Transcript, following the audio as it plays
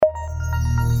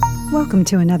Welcome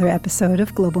to another episode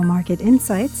of Global Market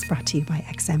Insights, brought to you by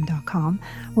XM.com,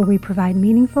 where we provide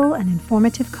meaningful and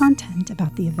informative content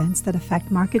about the events that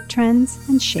affect market trends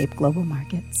and shape global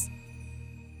markets.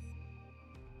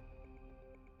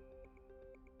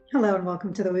 Hello and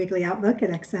welcome to the Weekly Outlook at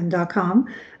XM.com.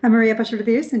 I'm Maria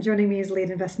Pashurdius, and joining me is lead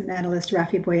investment analyst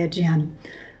Rafi Boyadjian.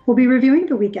 We'll be reviewing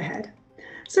the week ahead.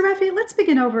 So Rafi, let's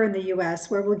begin over in the U.S.,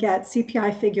 where we'll get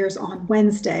CPI figures on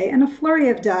Wednesday and a flurry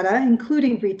of data,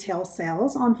 including retail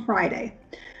sales, on Friday.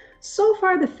 So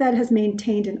far, the Fed has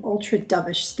maintained an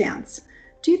ultra-dovish stance.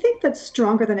 Do you think that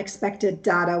stronger than expected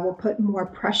data will put more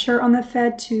pressure on the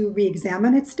Fed to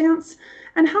re-examine its stance?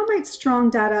 And how might strong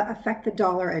data affect the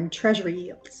dollar and Treasury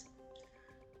yields?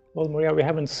 Well, Maria, we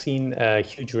haven't seen a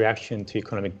huge reaction to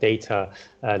economic data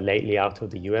lately out of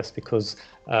the US because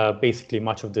basically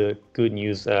much of the good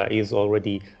news is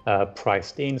already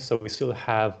priced in. So we still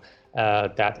have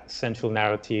that central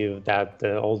narrative that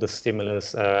all the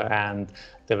stimulus and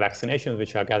the vaccinations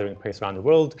which are gathering pace around the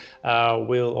world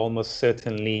will almost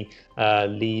certainly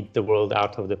lead the world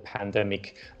out of the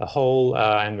pandemic whole,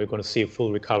 and we're going to see a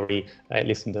full recovery, at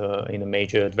least in the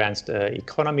major advanced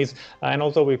economies. And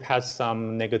although we've had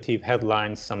some negative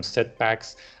headlines, some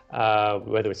setbacks,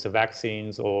 whether it's the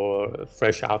vaccines or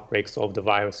fresh outbreaks of the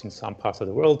virus in some parts of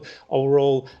the world,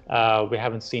 overall, we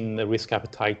haven't seen the risk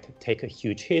appetite take a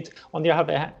huge hit. On the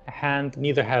other hand,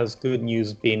 neither has good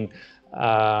news been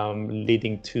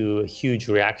leading to a huge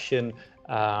reaction.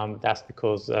 That's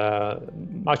because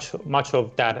much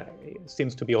of that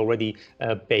seems to be already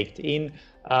baked in.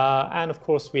 And of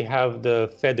course, we have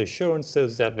the Fed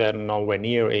assurances that they're nowhere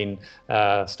near in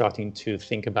starting to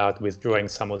think about withdrawing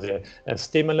some of the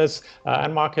stimulus.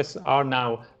 And markets are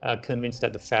now convinced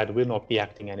that the Fed will not be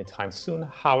acting anytime soon.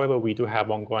 However, we do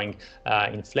have ongoing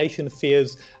inflation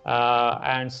fears.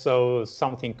 And so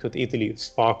something could easily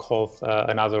spark off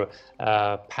another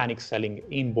panic selling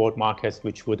in board markets,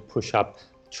 which would push up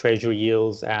Treasury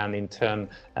yields and in turn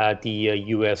the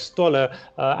US dollar,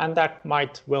 and that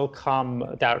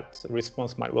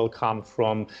response might well come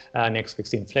from next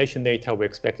week's inflation data. We're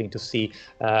expecting to see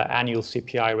annual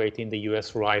CPI rate in the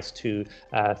US rise to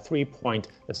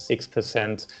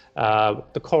 3.6%.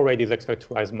 The core rate is expected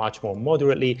to rise much more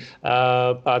moderately,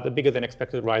 but the bigger than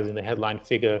expected rise in the headline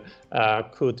figure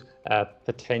could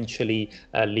potentially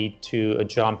lead to a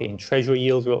jump in Treasury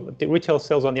yields. Well, the retail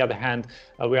sales, on the other hand,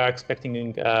 we are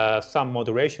expecting some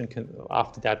moderation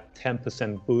after that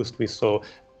 10% boost we saw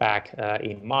back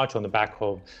in March on the back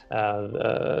of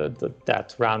the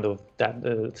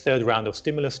third round of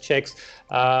stimulus checks.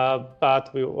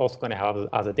 But we're also going to have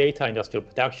other data, industrial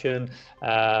production,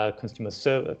 consumer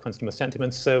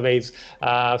sentiment surveys.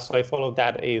 So if all of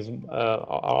that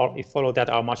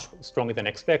are much stronger than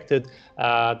expected,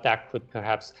 that could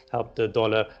perhaps help the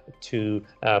dollar to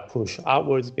push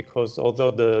outwards, because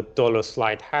although the dollar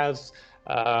slide has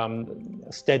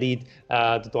steadied,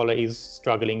 the dollar is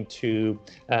struggling to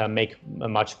make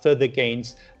much further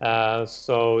gains.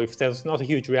 So if there's not a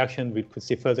huge reaction, we could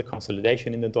see further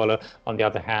consolidation in the dollar. On the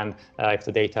other hand, if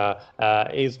the data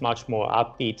is much more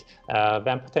upbeat,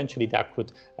 then potentially that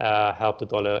could help the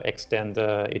dollar extend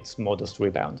its modest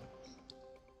rebound.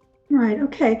 Right,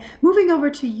 okay. Moving over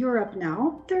to Europe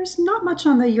now, there's not much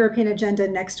on the European agenda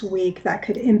next week that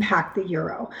could impact the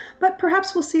euro, but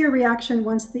perhaps we'll see a reaction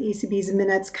once the ECB's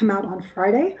minutes come out on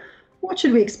Friday. What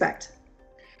should we expect?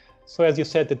 So as you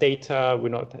said, the data, we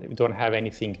don't have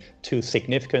anything too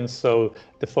significant, so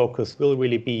the focus will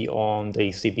really be on the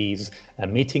ECB's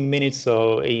meeting minutes.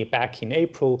 So back in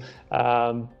April,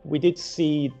 we did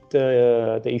see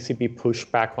the ECB push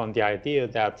back on the idea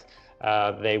that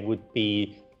they would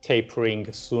be tapering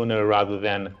sooner rather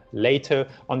than later.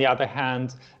 On the other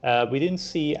hand, we didn't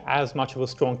see as much of a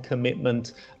strong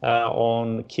commitment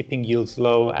on keeping yields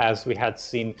low as we had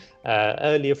seen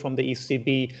earlier from the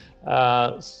ECB.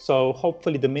 So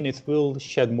hopefully the minutes will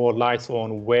shed more light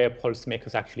on where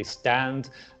policymakers actually stand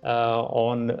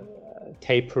on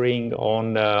tapering,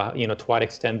 on to what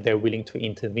extent they're willing to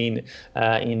intervene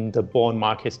in the bond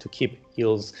markets to keep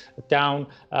yields down.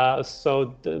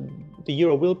 So the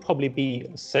euro will probably be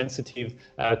sensitive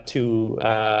to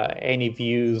any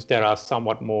views that are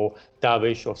somewhat more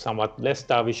dovish or somewhat less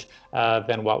dovish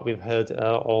than what we've heard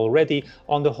already.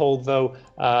 On the whole, though,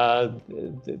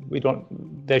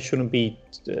 there shouldn't be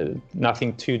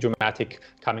nothing too dramatic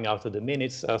coming out of the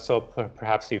minutes. So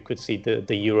perhaps you could see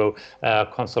the euro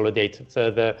consolidate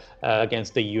further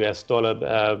against the US dollar.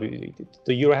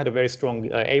 The euro had a very strong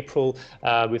April.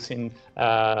 We've seen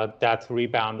that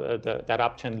rebound, that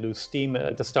uptrend lose steam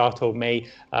at the start of May.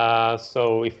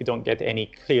 So if we don't get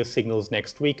any clear signals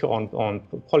next week on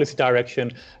policy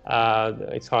direction,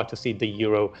 it's hard to see the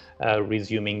euro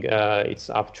resuming its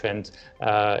uptrend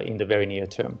in the very near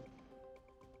term.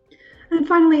 And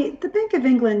finally, the Bank of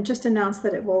England just announced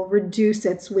that it will reduce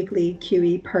its weekly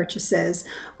QE purchases,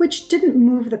 which didn't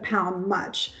move the pound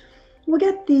much. We'll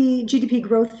get the GDP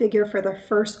growth figure for the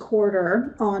first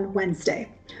quarter on Wednesday.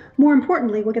 More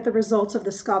importantly, we'll get the results of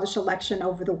the Scottish election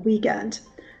over the weekend.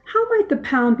 How might the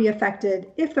pound be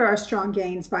affected if there are strong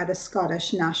gains by the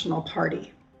Scottish National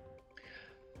Party?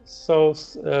 So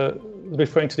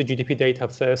referring to the GDP data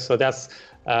first, so that's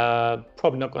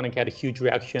probably not going to get a huge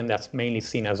reaction. That's mainly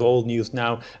seen as old news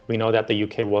now. We know that the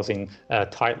UK was in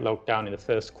tight lockdown in the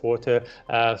first quarter.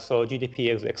 So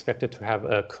GDP is expected to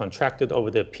have contracted over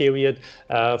the period.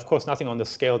 Of course, nothing on the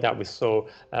scale that we saw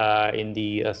in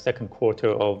the second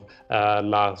quarter of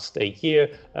last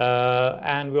year.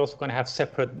 And we're also going to have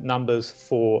separate numbers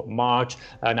for March.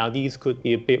 Now, these could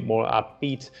be a bit more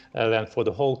upbeat than for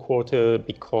the whole quarter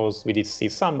because we did see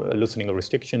some loosening of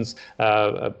restrictions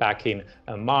back in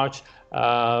March.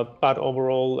 But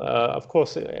overall, of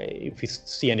course, if we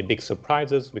see any big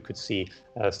surprises, we could see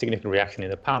a significant reaction in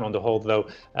the pound. On the whole, though,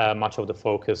 much of the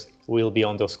focus will be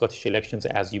on those Scottish elections,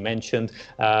 as you mentioned.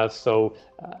 So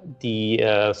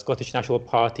the Scottish National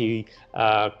Party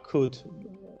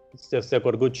they've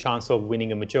got a good chance of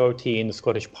winning a majority in the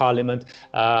Scottish Parliament.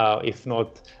 If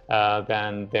not,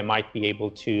 then they might be able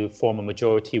to form a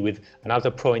majority with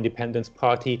another pro-independence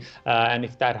party. And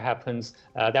if that happens,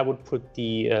 that would put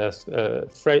the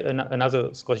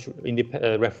another Scottish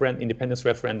independence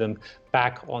referendum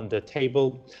back on the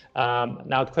table.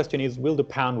 Now, the question is, will the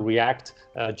pound react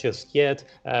just yet?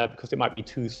 Because it might be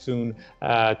too soon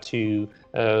to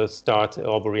start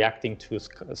overreacting, to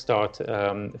start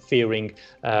fearing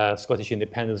Scottish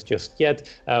independence just yet,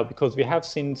 because we have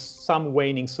seen some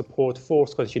waning support for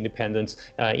Scottish independence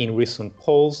in recent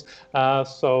polls.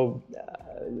 So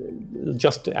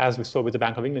just as we saw with the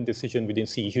Bank of England decision, we didn't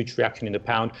see a huge reaction in the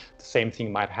pound. The same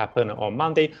thing might happen on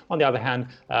Monday. On the other hand,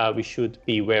 we should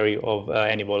be wary of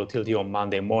any volatility on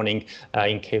Monday morning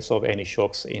in case of any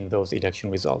shocks in those election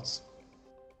results.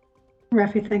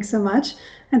 Rafi, thanks so much.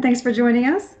 And thanks for joining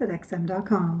us at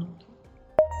XM.com.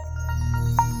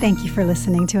 Thank you for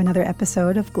listening to another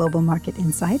episode of Global Market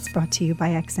Insights brought to you by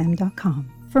XM.com.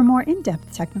 For more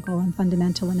in-depth technical and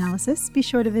fundamental analysis, be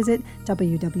sure to visit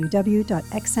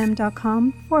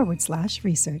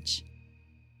www.xm.com/research.